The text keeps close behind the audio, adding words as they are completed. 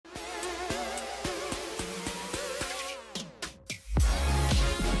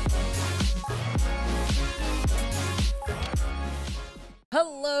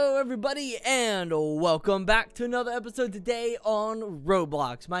everybody, and welcome back to another episode today on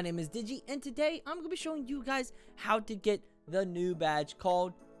Roblox. My name is Digi, and today I'm going to be showing you guys how to get the new badge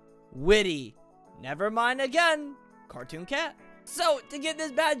called Witty. Never mind again, Cartoon Cat. So, to get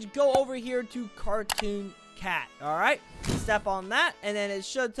this badge, go over here to Cartoon Cat, alright? Step on that, and then it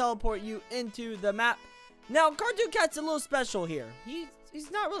should teleport you into the map. Now, Cartoon Cat's a little special here.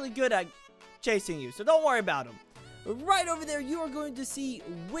 He's not really good at chasing you, so don't worry about him. Right over there, you are going to see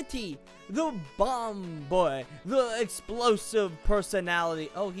Witty, the bomb boy, the explosive personality.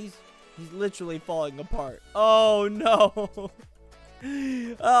 Oh, he's literally falling apart. Oh, no.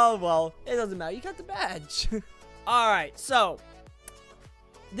 Oh, well, it doesn't matter. You got the badge. Alright, so,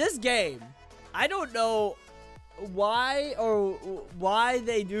 this game, I don't know why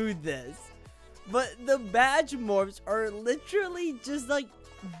they do this, but the badge morphs are literally just like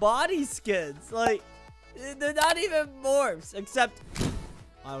body skins. Like, they're not even morphs, except,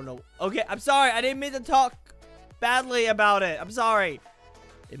 I don't know. Okay, I'm sorry. I didn't mean to talk badly about it. I'm sorry.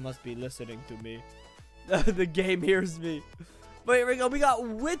 It must be listening to me. The game hears me. But here we go. We got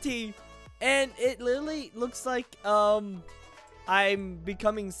Witty, and it literally looks like, I'm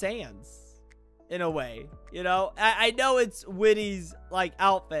becoming Sans, in a way. You know? I know it's Witty's, like,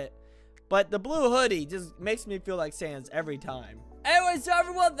 outfit, but the blue hoodie just makes me feel like Sans every time. Anyway, so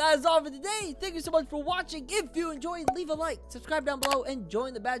everyone, that is all for today. Thank you so much for watching. If you enjoyed, leave a like, subscribe down below, and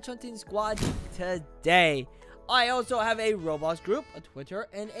join the badge hunting squad today. I also have a Roblox group, a Twitter,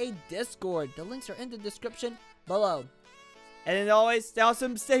 and a Discord. The links are in the description below. And as always, stay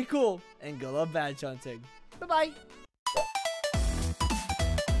awesome, stay cool, and go love badge hunting. Bye-bye.